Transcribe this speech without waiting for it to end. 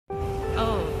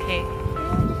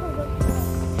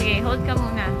hold ka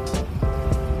muna.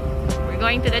 We're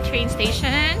going to the train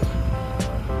station.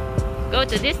 Go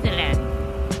to Disneyland.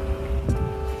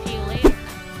 See you later.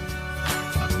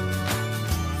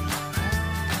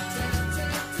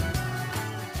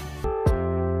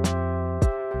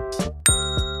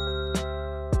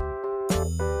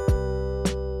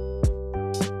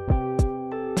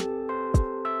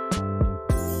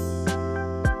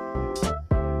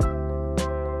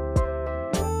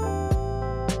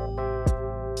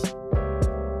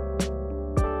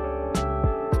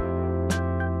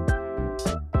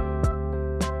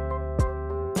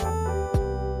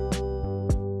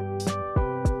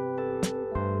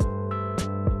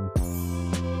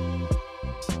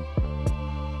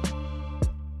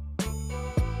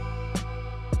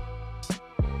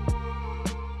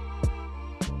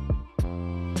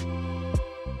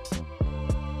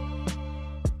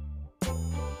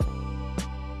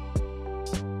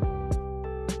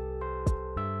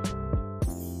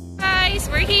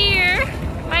 We're here!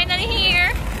 Finally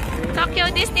here! Tokyo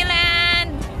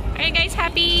Disneyland! Are you guys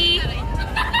happy?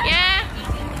 Yeah?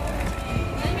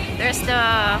 There's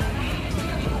the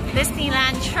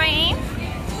Disneyland train.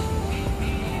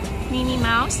 Minnie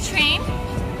Mouse train.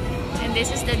 And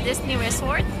this is the Disney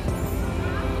Resort.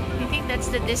 I think that's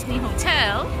the Disney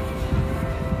Hotel.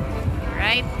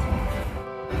 Right?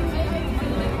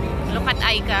 Look at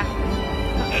Aika.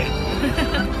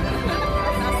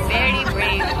 Very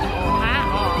brave. Oh, huh?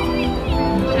 Oh.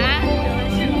 Huh?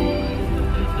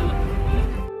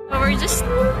 So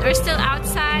we're still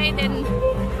outside and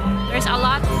there's a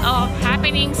lot of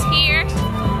happenings here.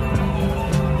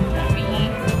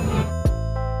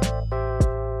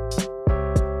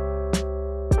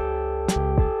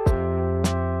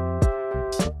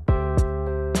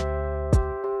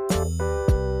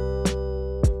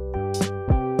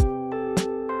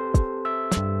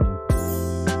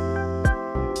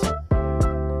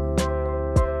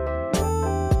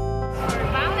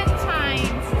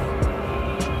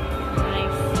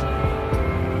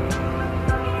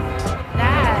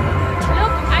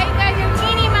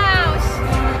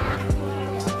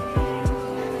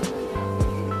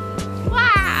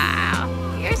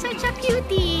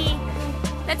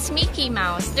 That's Mickey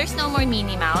Mouse. There's no more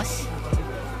Minnie Mouse.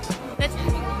 That's...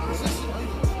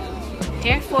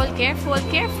 Careful, careful,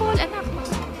 careful, anak.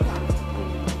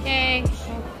 Okay.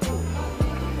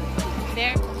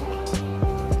 There.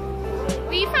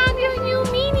 We found your new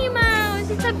Minnie Mouse.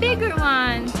 It's a bigger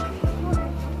one.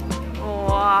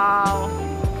 Wow.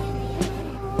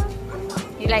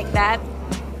 You like that?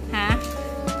 Huh?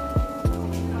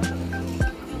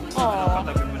 Oh.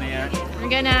 We're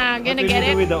gonna get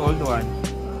it. With the old one.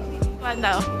 What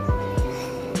daw?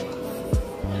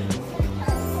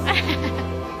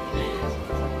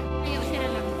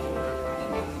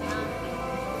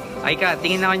 Aika,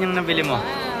 tingin na kanyang nabili mo.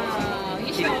 Wow.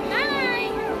 You show.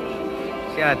 Hi!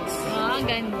 Shots. Oh,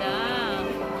 ganda.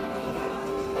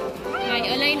 Okay,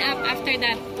 I'll line up after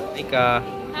that. Aika.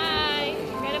 Hi!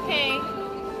 Gotta pay.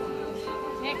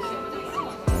 Next.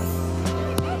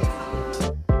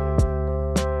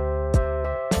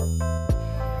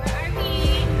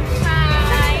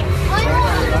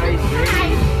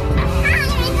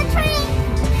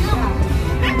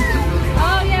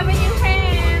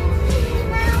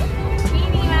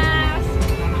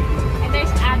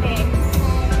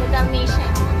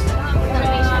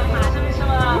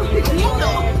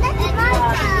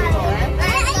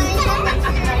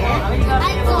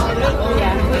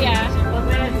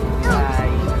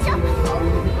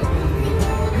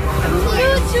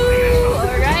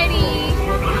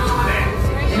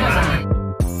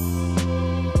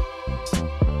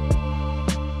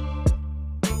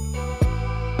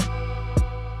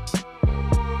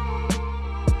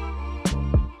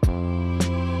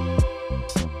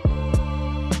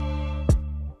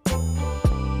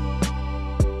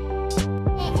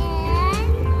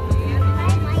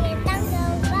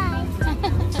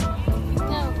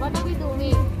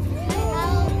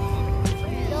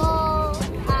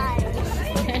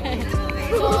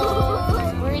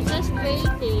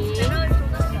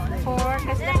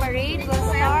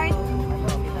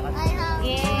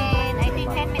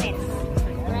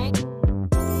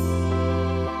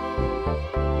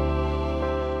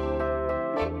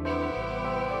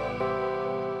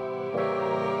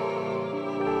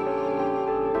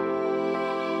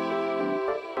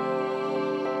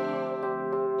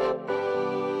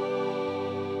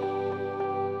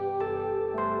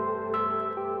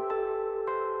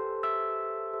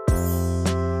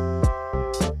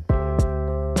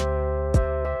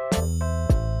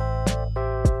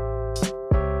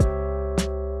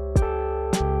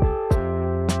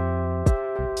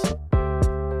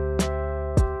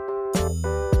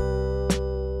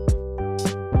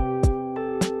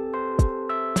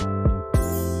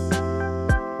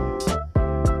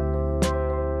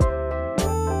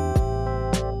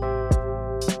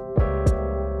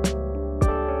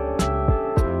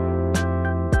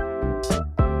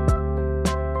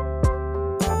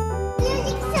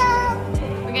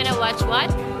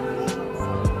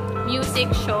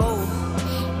 music show.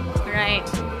 Right.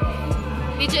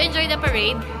 Did you enjoy the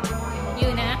parade?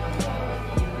 Yuna?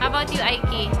 How about you,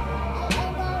 Aiki? I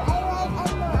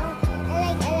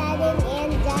like Aladdin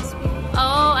and Jasmine.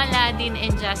 Oh, Aladdin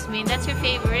and Jasmine. That's your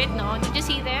favorite, no? Did you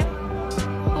see them?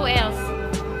 Who else?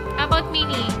 How about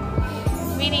Minnie?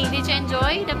 Minnie, did you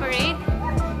enjoy the parade?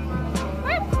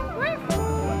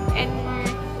 And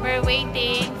we're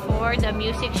waiting for the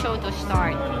music show to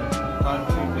start. What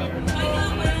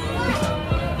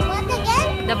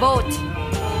again? The boat.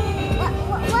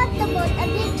 What the boat? A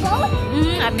big boat?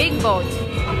 A big boat.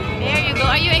 There you go.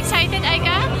 Are you excited,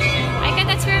 Aika? Aika,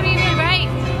 that's where we will ride.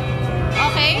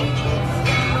 Okay?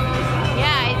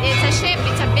 Yeah, it's a ship.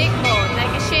 It's a big boat.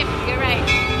 Like a ship. You're right.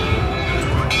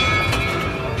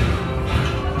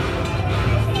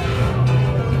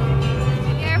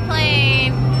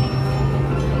 Airplane.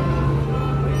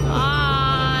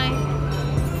 Bye.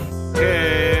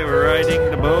 Okay, we're riding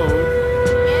the boat.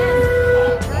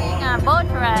 Yes. Doing a boat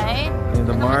ride. In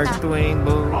the Mark Twain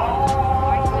boat.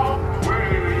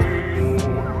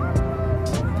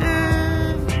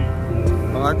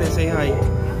 Ate, say hi.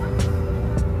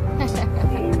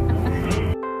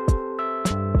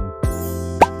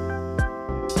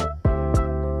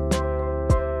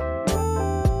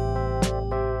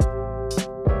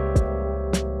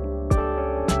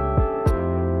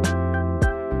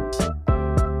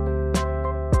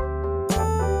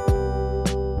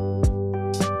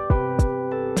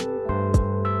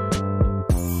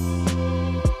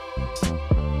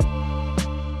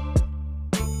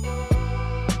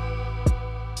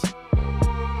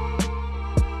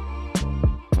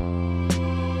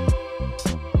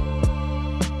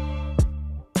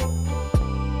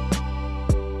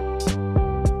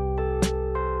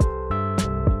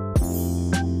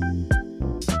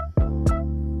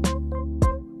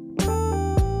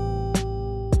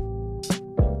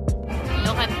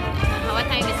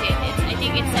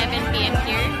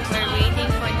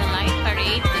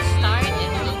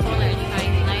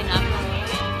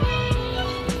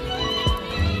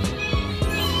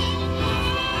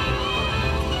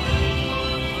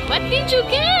 What did you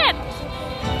get?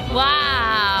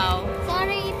 Wow.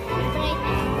 Sorry, right.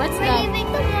 What's We're that? leaving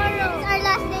tomorrow. It's our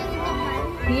last day in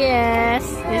Japan. Yes,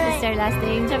 this is our last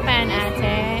day in Japan,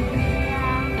 Ate.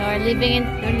 So we're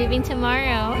leaving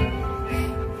tomorrow.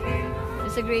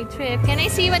 It's a great trip. Can I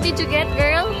see what did you get,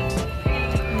 girl?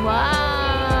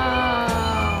 Wow.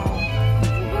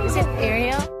 Is it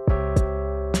Ariel?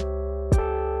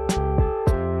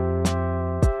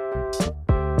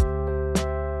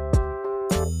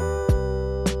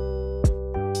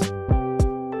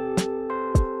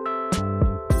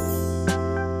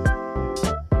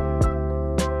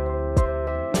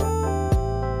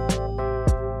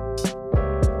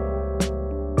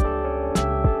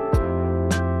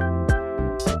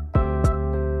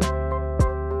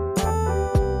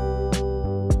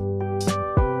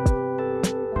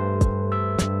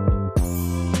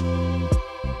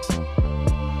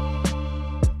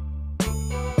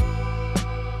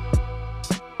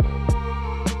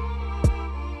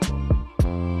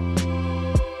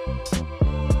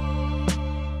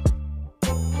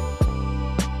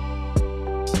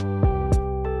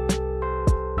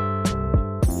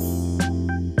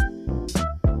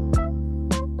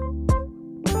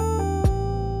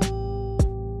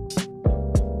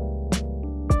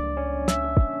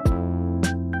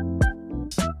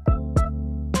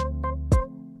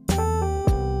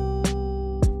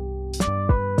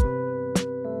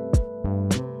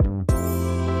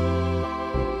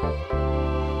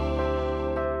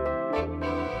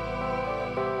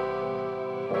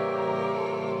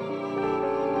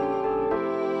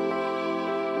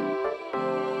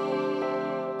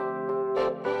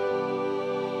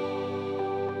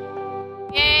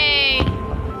 Yay!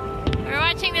 We're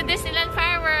watching the Disneyland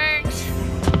fireworks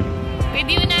with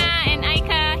you now.